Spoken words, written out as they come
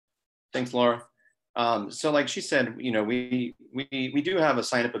Thanks, Laura. So like she said, we do have a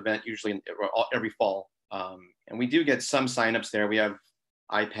sign up event usually every fall, and we do get some signups there. We have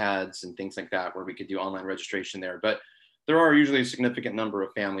iPads and things like that where we could do online registration there, but there are usually a significant number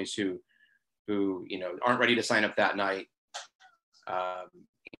of families who aren't ready to sign up that night, um,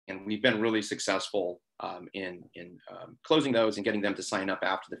 and we've been really successful in closing those and getting them to sign up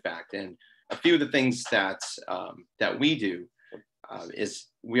after the fact. And a few of the things that we do is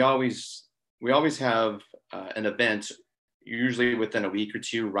we always have an event, usually within a week or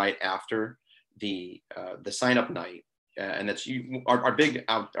two, right after the sign up night, and that's our big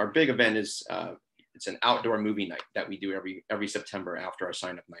event is it's an outdoor movie night that we do every September after our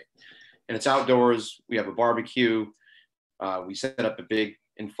sign up night, and it's outdoors. We have a barbecue. We set up a big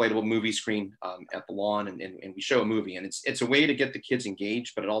inflatable movie screen at the lawn, and we show a movie, and it's a way to get the kids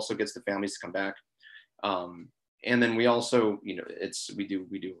engaged, but it also gets the families to come back. And then we also, we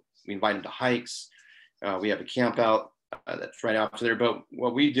invite them to hikes. We have a camp out that's right after there. But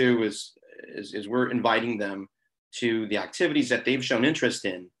what we do is we're inviting them to the activities that they've shown interest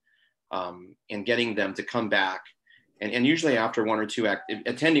in, and getting them to come back. And usually after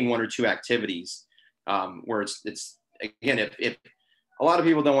attending one or two activities, where it's again, if a lot of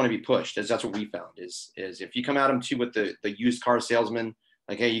people don't want to be pushed, as that's what we found is if you come at them too with the used car salesman,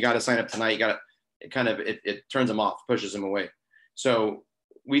 like, hey, you got to sign up tonight, it turns them off, pushes them away. So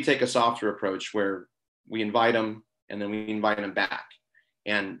we take a softer approach where we invite them and then we invite them back.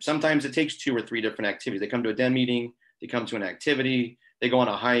 And sometimes it takes 2 or 3 different activities. They come to a den meeting, they come to an activity, they go on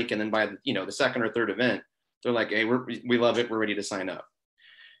a hike, and then by the second or third event, they're like, hey, we love it, we're ready to sign up.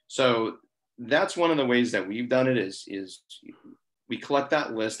 So that's one of the ways that we've done it is we collect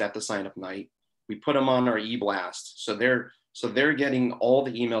that list at the sign up night. We put them on our e-blast. So they're getting all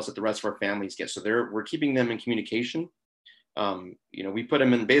the emails that the rest of our families get. So we're keeping them in communication. We put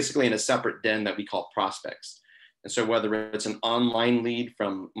them basically in a separate den that we call prospects. And so whether it's an online lead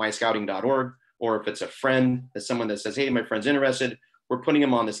from myscouting.org, or if it's a friend, that's someone that says, hey, my friend's interested, we're putting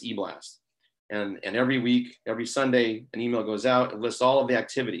them on this e-blast. And every week, every Sunday, an email goes out. It lists all of the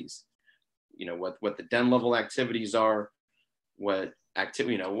activities, what the den level activities are, what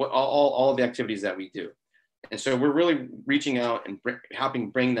all of the activities that we do. And so we're really reaching out and helping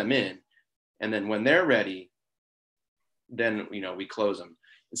bring them in. And then when they're ready, then, we close them.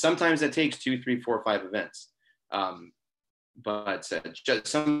 And sometimes that takes 2, 3, 4, 5 events. But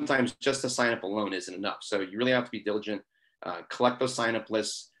sometimes just to sign up alone isn't enough. So you really have to be diligent, collect those sign up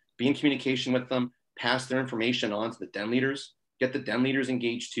lists, be in communication with them, pass their information on to the den leaders, get the den leaders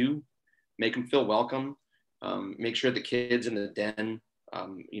engaged too, make them feel welcome, make sure the kids in the den,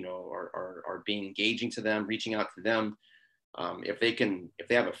 are being engaging to them, reaching out to them. If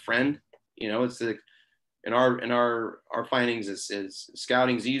they have a friend, it's in our findings is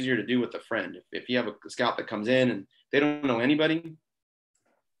scouting is easier to do with a friend. If you have a scout that comes in and they don't know anybody,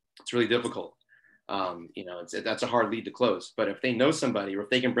 it's really difficult. That's a hard lead to close. But if they know somebody, or if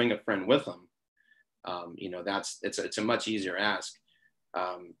they can bring a friend with them, it's a much easier ask.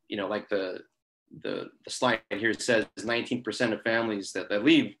 Like the slide here says 19% of families that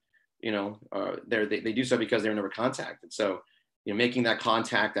leave, they do so because they were never contacted. So, making that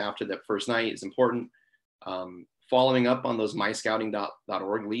contact after that first night is important. Following up on those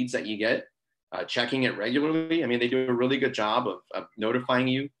myscouting.org leads that you get, checking it regularly. I mean, they do a really good job of notifying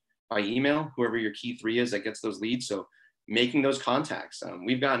you by email, whoever your key 3 is that gets those leads. So making those contacts.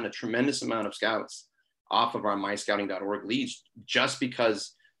 We've gotten a tremendous amount of scouts off of our myscouting.org leads just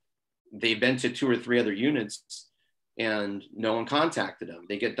because they've been to 2 or 3 other units and no one contacted them.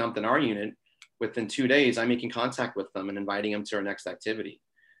 They get dumped in our unit. Within 2 days, I'm making contact with them and inviting them to our next activity.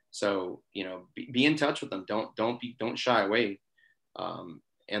 So, be in touch with them. Don't shy away.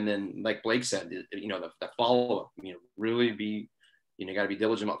 And then, like Blake said, the follow up. Really be, got to be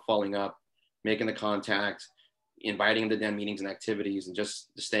diligent about following up, making the contact, inviting them to den meetings and activities, and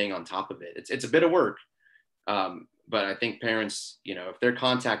just staying on top of it. It's a bit of work, but I think parents, if they're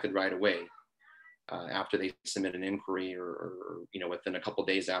contacted right away after they submit an inquiry, or within a couple of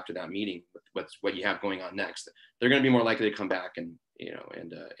days after that meeting, with what you have going on next, they're going to be more likely to come back and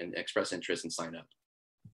express interest and sign up.